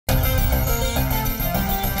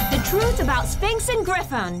truth about Sphinx and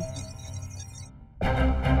Gryphon. I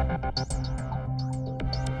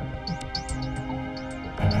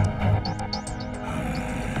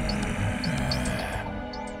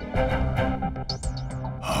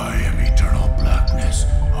am eternal blackness.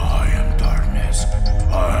 I am darkness.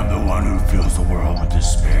 I am the one who fills the world with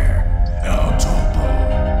despair. Eltopo.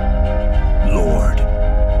 Lord,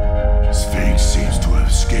 Sphinx seems to have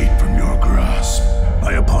escaped from your grasp.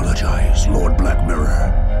 I apologize, Lord Black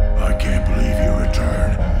Mirror. I can't believe you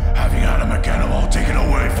returned, having had a Mecard all taken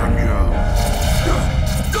away from you.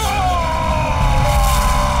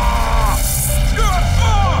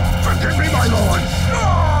 Forgive me, my lord!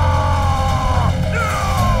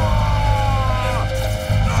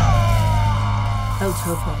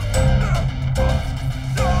 Eltopo.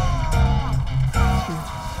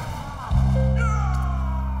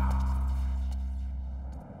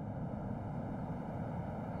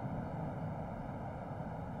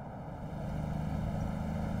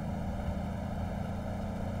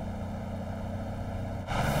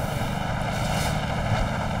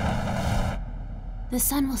 The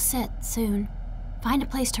sun will set soon. Find a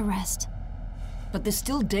place to rest. But there's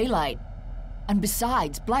still daylight. And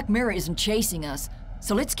besides, Black Mirror isn't chasing us,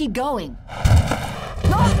 so let's keep going.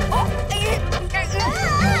 Come on!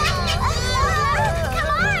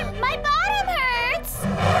 My bottom hurts!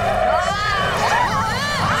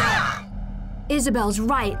 Isabel's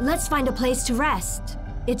right. Let's find a place to rest.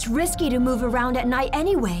 It's risky to move around at night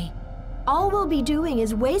anyway. All we'll be doing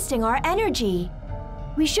is wasting our energy.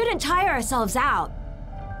 We shouldn't tire ourselves out.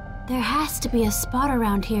 There has to be a spot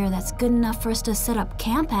around here that's good enough for us to set up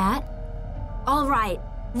camp at. All right.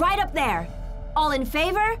 Right up there. All in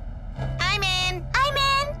favor? I'm in. I'm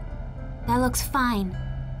in! That looks fine.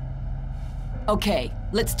 Okay,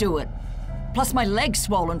 let's do it. Plus my leg's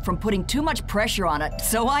swollen from putting too much pressure on it,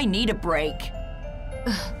 so I need a break.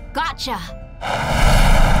 Gotcha!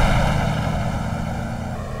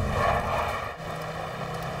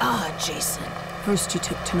 Ah, Jason. First you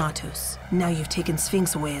took Thanatos. Now you've taken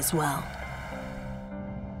Sphinx away as well.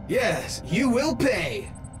 Yes, you will pay!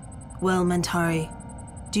 Well, Mentari,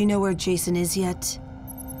 do you know where Jason is yet?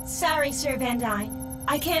 Sorry, Sir Van Dyne.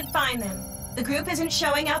 I can't find them. The group isn't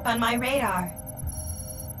showing up on my radar.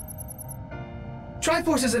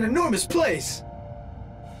 Triforce is an enormous place!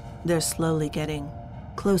 They're slowly getting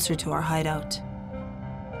closer to our hideout.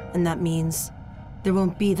 And that means there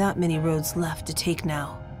won't be that many roads left to take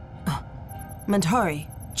now. Mentari,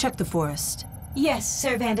 check the forest. Yes,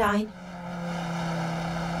 Sir Van Dyne.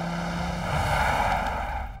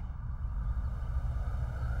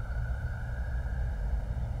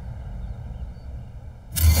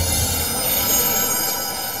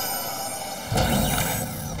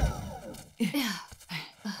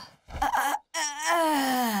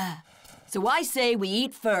 So I say we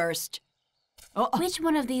eat first. Which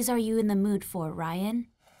one of these are you in the mood for, Ryan?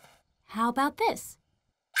 How about this?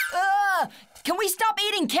 Can we stop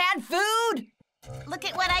eating canned food? Look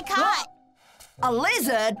at what I caught. A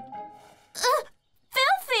lizard?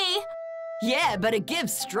 Filthy! Yeah, but it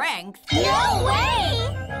gives strength. No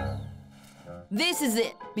way! This is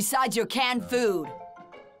it, besides your canned food.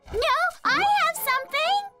 No, I have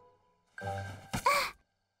something!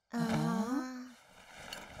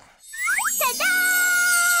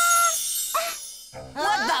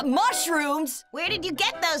 What the mushrooms? Where did you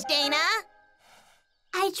get those, Dana?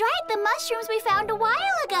 I tried the mushrooms we found a while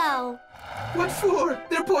ago. What for?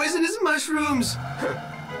 They're poisonous mushrooms!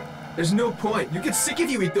 There's no point. You get sick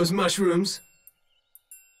if you eat those mushrooms.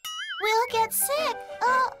 We'll get sick.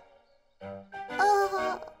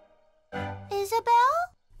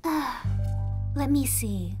 Isabel? Let me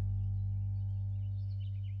see.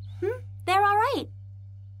 They're all right.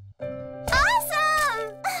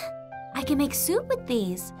 Awesome! I can make soup with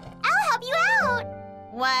these. I'll help you out.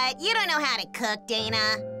 What? You don't know how to cook,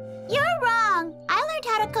 Dana. You're wrong. I learned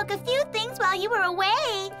how to cook a few things while you were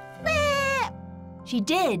away. She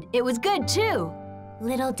did. It was good, too.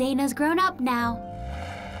 Little Dana's grown up now.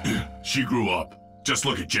 She grew up. Just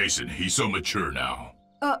look at Jason. He's so mature now.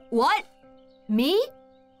 What? Me?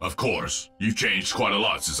 Of course. You've changed quite a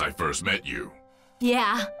lot since I first met you.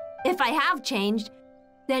 Yeah. If I have changed,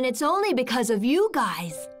 then it's only because of you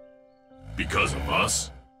guys. Because of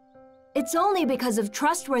us? It's only because of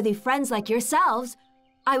trustworthy friends like yourselves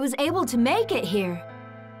I was able to make it here.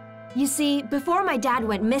 You see, before my dad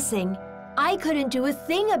went missing, I couldn't do a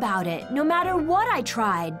thing about it, no matter what I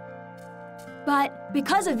tried. But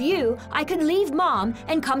because of you, I could leave Mom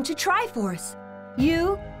and come to Triforce.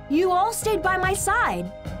 You all stayed by my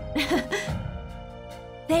side.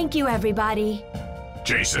 Thank you, everybody.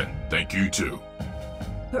 Jason, thank you too.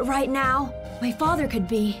 But right now, My father could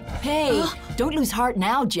be. Hey, don't lose heart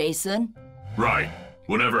now, Jason. Right.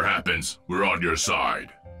 Whatever happens, we're on your side.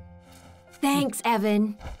 Thanks,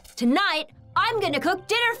 Evan. Tonight, I'm gonna cook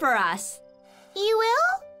dinner for us. You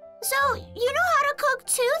will? So, you know how to cook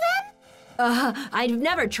too, then? I've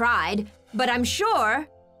never tried, but I'm sure.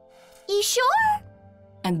 You sure?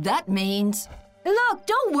 And that means... Look,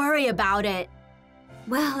 don't worry about it.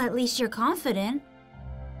 Well, at least you're confident.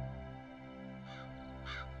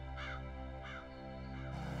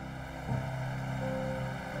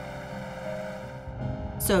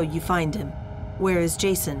 So you find him. Where is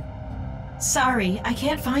Jason? Sorry, I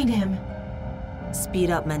can't find him. Speed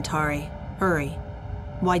up, Mentari. Hurry.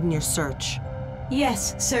 Widen your search.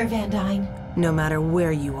 Yes, Sir Van Dyne. No matter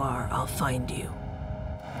where you are, I'll find you.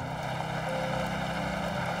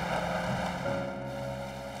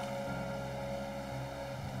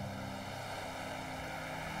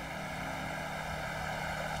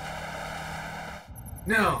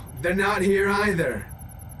 No, they're not here either.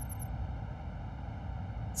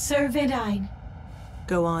 Sir Van Dyne,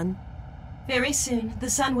 Go on. very soon the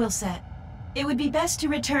sun will set. It would be best to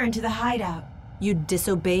return to the hideout. You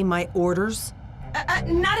disobey my orders?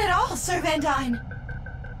 Not at all, Sir Van Dyne.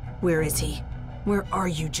 Where is he? Where are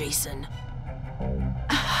you, Jason?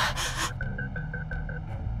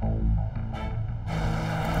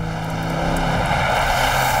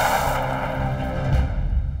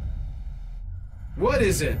 What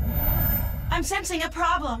is it? I'm sensing a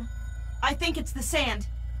problem. I think it's the sand.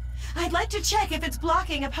 I'd like to check if it's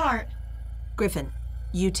blocking a part. Gryphon,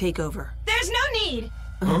 you take over. There's no need!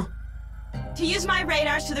 Huh? To use my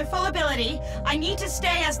radars to their full ability, I need to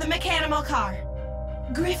stay as the mechanical car.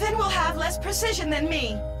 Gryphon will have less precision than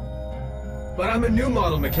me. But I'm a new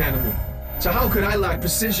model mechanical, so how could I lack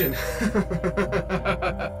precision?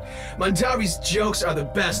 Mentari's jokes are the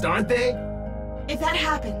best, aren't they? If that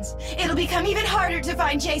happens, it'll become even harder to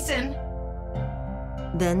find Jason.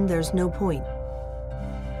 Then there's no point.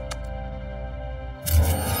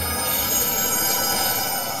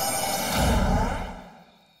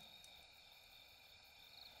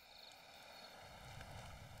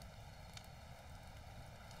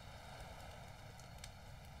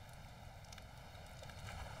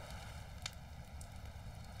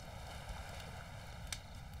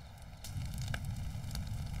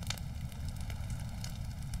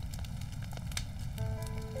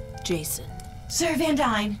 Jason. Sir Van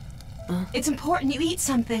Dyne, it's important you eat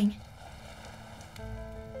something.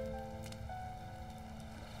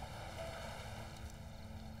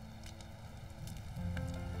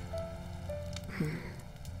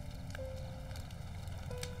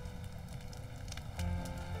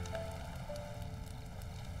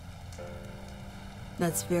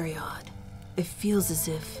 That's very odd. It feels as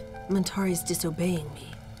if Mentari's disobeying me.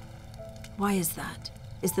 Why is that?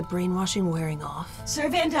 Is the brainwashing wearing off? Sir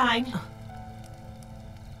Van Dyne,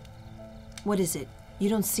 What is it? You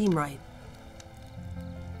don't seem right.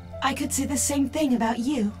 I could say the same thing about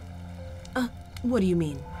you. What do you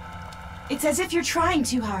mean? It's as if you're trying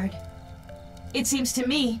too hard. It seems to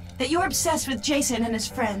me that you're obsessed with Jason and his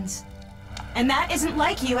friends. And that isn't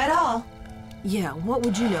like you at all. Yeah, what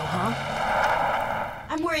would you know, huh?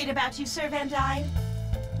 I'm worried about you, Sir Van Dyne.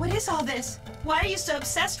 What is all this? Why are you so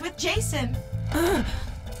obsessed with Jason?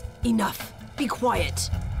 Enough. Be quiet.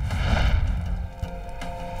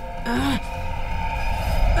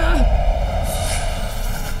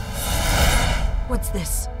 What's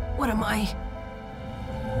this? What am I?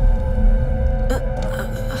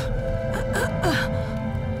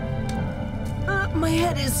 My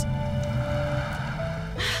head is...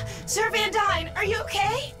 Sir Van Dyne, are you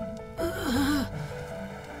okay?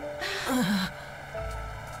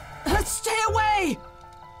 Stay away!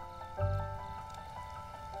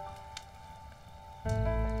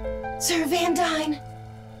 Sir Van Dyne.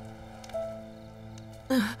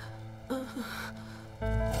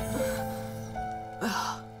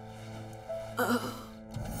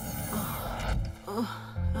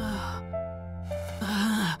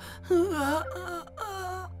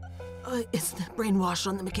 Is the brainwash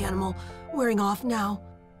on the mechanical wearing off now?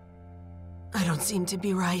 I don't seem to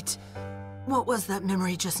be right. What was that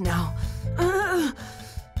memory just now?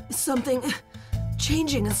 Something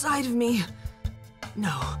changing inside of me.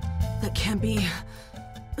 No, that can't be.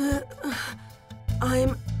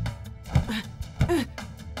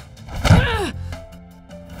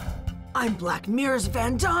 I'm Black Mirror's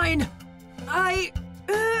Van Dyne.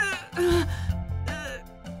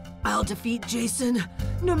 I'll defeat Jason.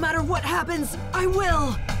 No matter what happens, I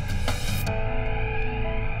will.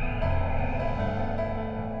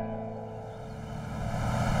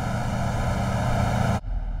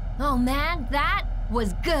 Oh man, that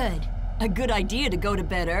was good. A good idea to go to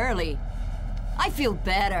bed early. I feel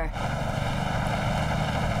better.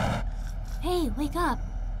 Hey, wake up.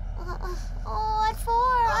 What for?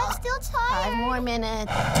 I'm still tired. 5 more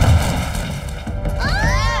minutes.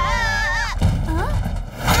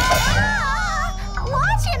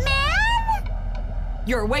 Watch it, man!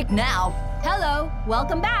 You're awake now. Hello,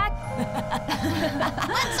 welcome back.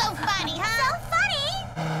 What's so funny, huh? So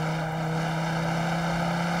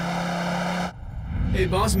funny! Hey,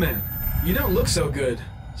 boss man. You don't look so good.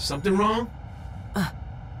 Something wrong?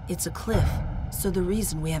 It's a cliff, so the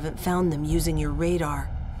reason we haven't found them using your radar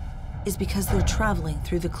is because they're traveling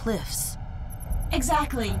through the cliffs.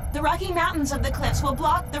 Exactly. The Rocky Mountains of the cliffs will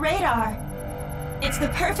block the radar. It's the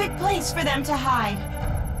perfect place for them to hide.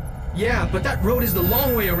 Yeah, but that road is the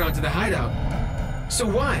long way around to the hideout. So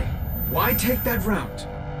why? Why take that route?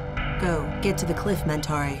 Go, get to the cliff,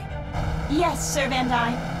 Mentari. Yes, Sir Van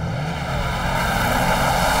Dyne.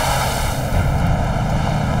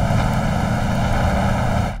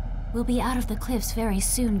 We'll be out of the cliffs very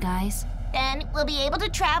soon, guys. Then we'll be able to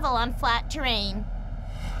travel on flat terrain.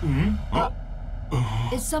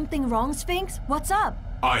 Is something wrong, Sphinx? What's up?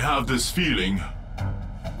 I have this feeling.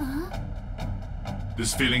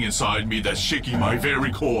 This feeling inside me that's shaking my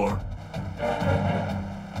very core.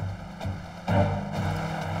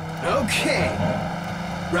 Okay.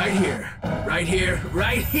 Right here. Right here.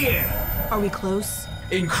 Right here. Are we close?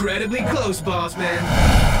 Incredibly close, boss man.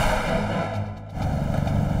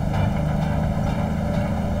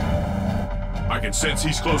 I can sense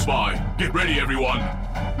he's close by. Get ready, everyone.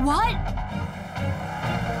 What?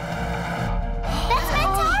 That's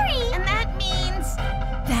Mecard! And that means...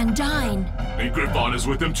 Van Dyne. And Gryphon is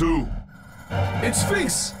with him too. It's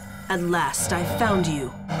Sphinx. At last, I found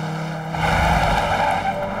you.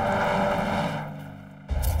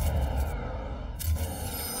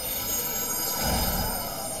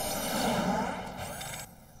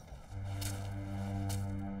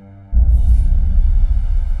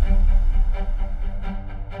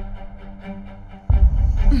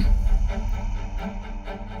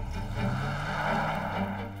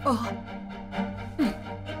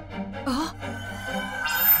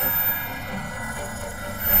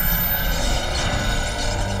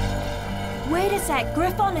 Wait a sec,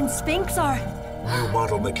 Gryphon and Sphinx are... New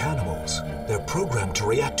model Mechanimals. They're programmed to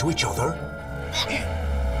react to each other.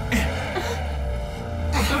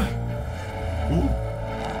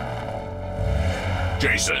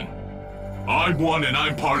 Jason, I'm one and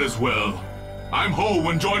I'm part as well. I'm whole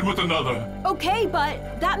when joined with another. Okay,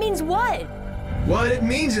 but that means what? What it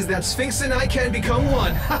means is that Sphinx and I can become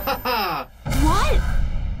one. Ha ha ha! What?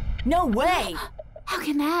 No way. How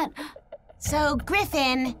can that? So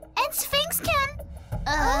Gryphon and Sphinx can...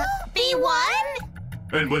 be one?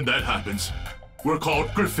 And when that happens, we're called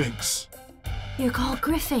Gryphons. You're called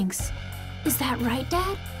Gryphons. Is that right,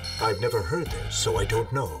 Dad? I've never heard this, so I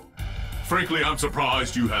don't know. Frankly, I'm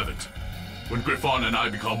surprised you haven't. When Gryphon and I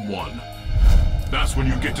become one, that's when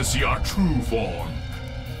you get to see our true form.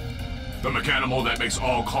 The mechanimal that makes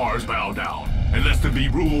all cars bow down and lets them be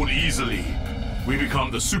ruled easily. We become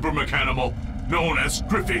the super mechanimal known as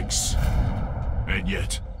Gryphons. And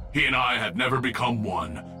yet, he and I have never become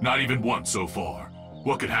one, not even once so far.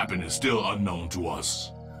 What could happen is still unknown to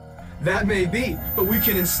us. That may be, but we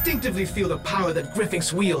can instinctively feel the power that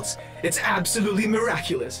Gryphons wields. It's absolutely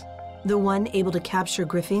miraculous. The one able to capture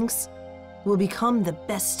Gryphons will become the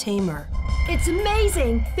best tamer. It's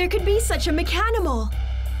amazing! There could be such a mechanimal!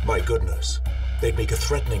 My goodness, they'd make a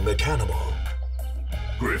threatening Mechanimal.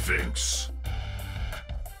 Gryphons.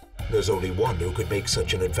 There's only one who could make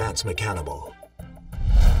such an advanced Mechanimal.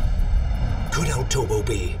 Could Eltopo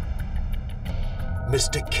be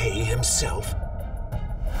Mr. K himself?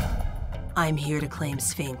 I'm here to claim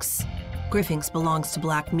Sphinx. Gryphons belongs to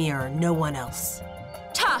Black Mirror, no one else.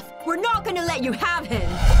 Tough! We're not gonna let you have him!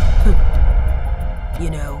 You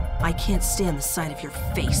know, I can't stand the sight of your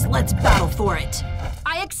face. Let's battle for it!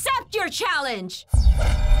 I accept your challenge!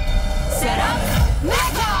 Set up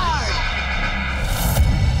Mecard!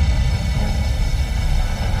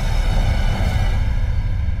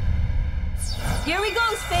 Here we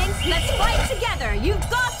go, Sphinx! Let's fight together! You've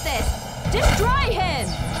got this! Destroy him!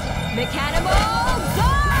 Mechanimal, go!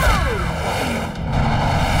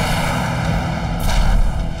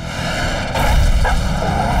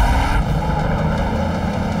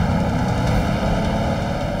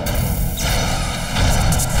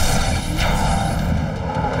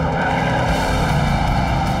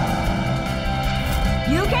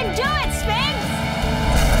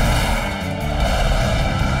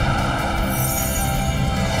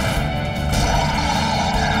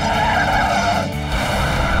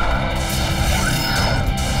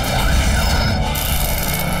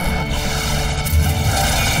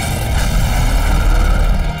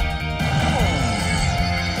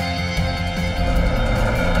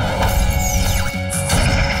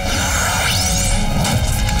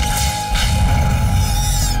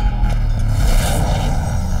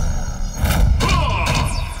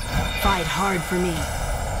 hard for me.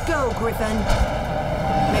 Go, Gryphon!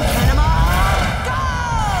 Mechanimal, go!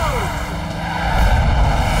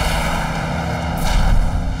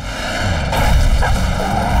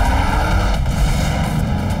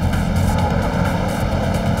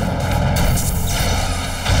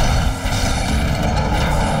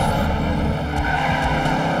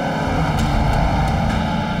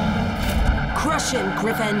 Crush him,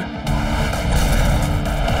 Gryphon!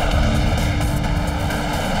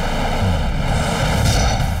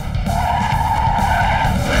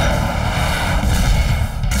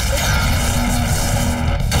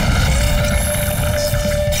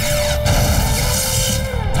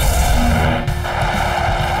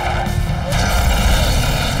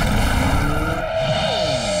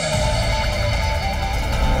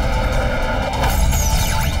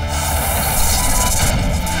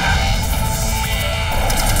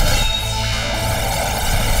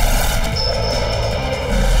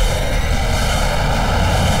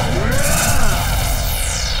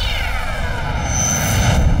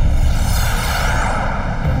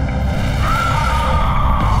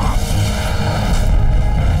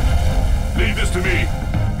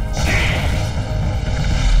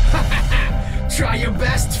 Try your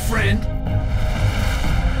best, friend.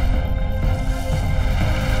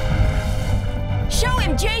 Show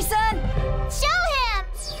him, Jason! Show him!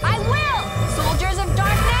 I will! Soldiers of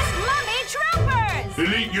Darkness, Mummy Troopers!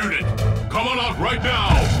 Elite unit, come on out right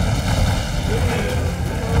now!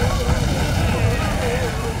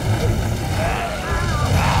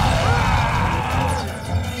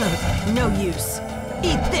 No use.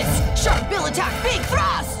 Eat this! Sharp bill attack, big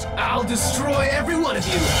thrust! I'll destroy every one of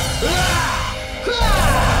you!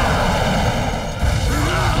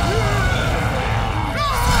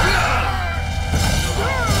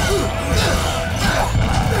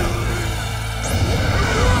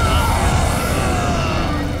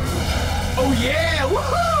 Oh yeah!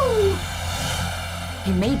 Woohoo!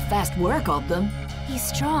 He made fast work of them. He's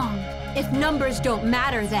strong. If numbers don't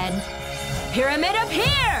matter, then. Pyramid up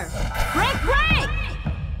here! Break, break!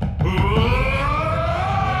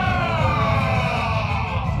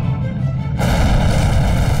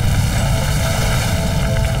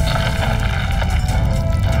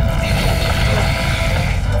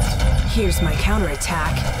 Here's my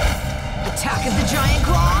counterattack. Attack of the giant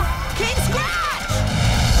claw! King Scratch!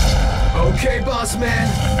 Okay, boss man.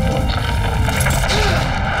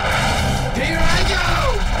 Here I go!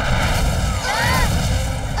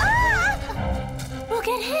 We'll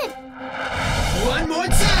get hit. One more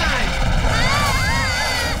time!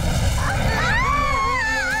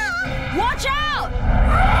 Watch out!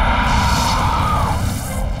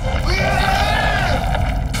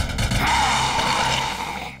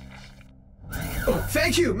 Oh,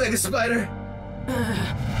 thank you, Mega Spider!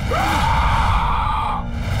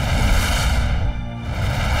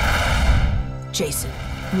 Jason,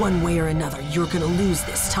 one way or another, you're gonna lose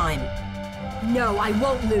this time. No, I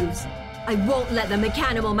won't lose. I won't let the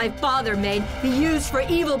mechanimal my father made be used for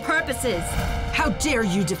evil purposes. How dare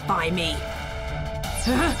you defy me?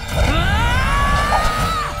 Final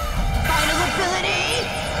ability!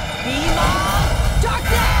 Beam of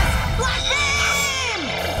Darkness! Black Beam!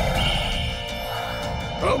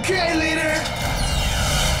 Okay, leader!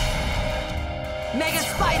 Mega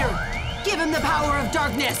Spider! Give him the power of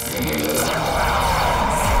darkness!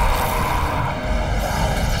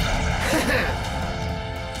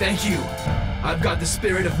 Thank you. I've got the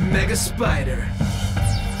spirit of Mega Spider.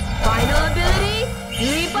 Final ability,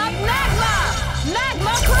 leap up magma!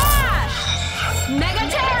 Magma crash!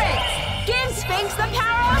 Megaterrix! Give Sphinx the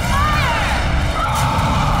power of fire!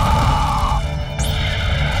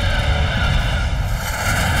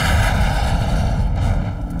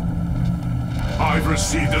 I've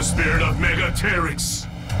received the spirit of Megaterrix.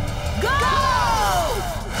 Go!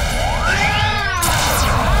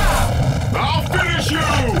 I'll finish you!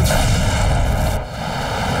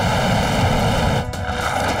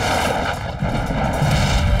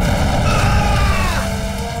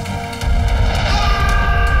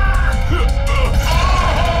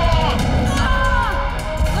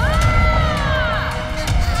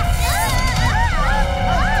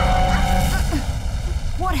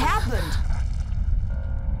 What happened?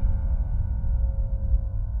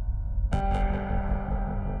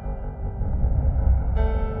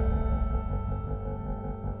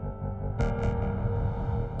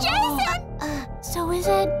 So is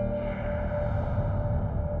it?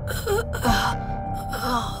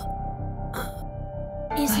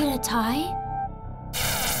 Is it a tie?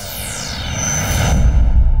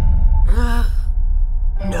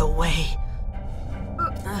 No way.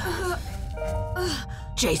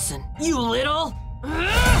 Jason, you little...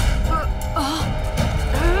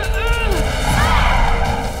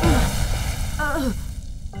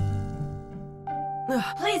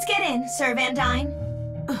 Please get in, Sir Van Dyne.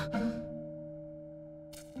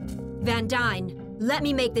 Van Dyne, let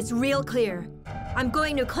me make this real clear. I'm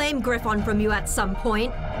going to claim Gryphon from you at some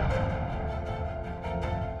point.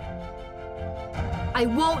 I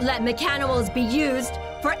won't let Mechanimals be used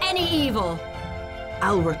for any evil.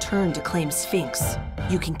 I'll return to claim Sphinx.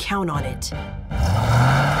 You can count on it.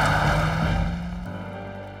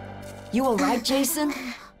 You all right, Jason?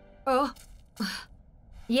 Oh.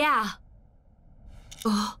 Yeah.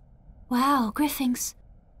 Oh. Wow, Gryphons.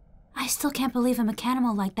 I still can't believe a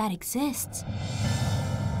Mechanimal like that exists.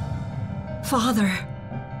 Father.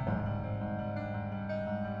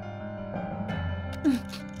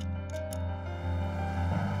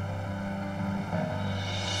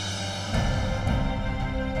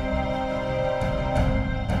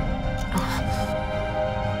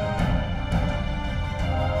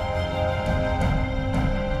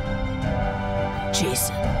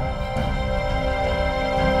 Jason.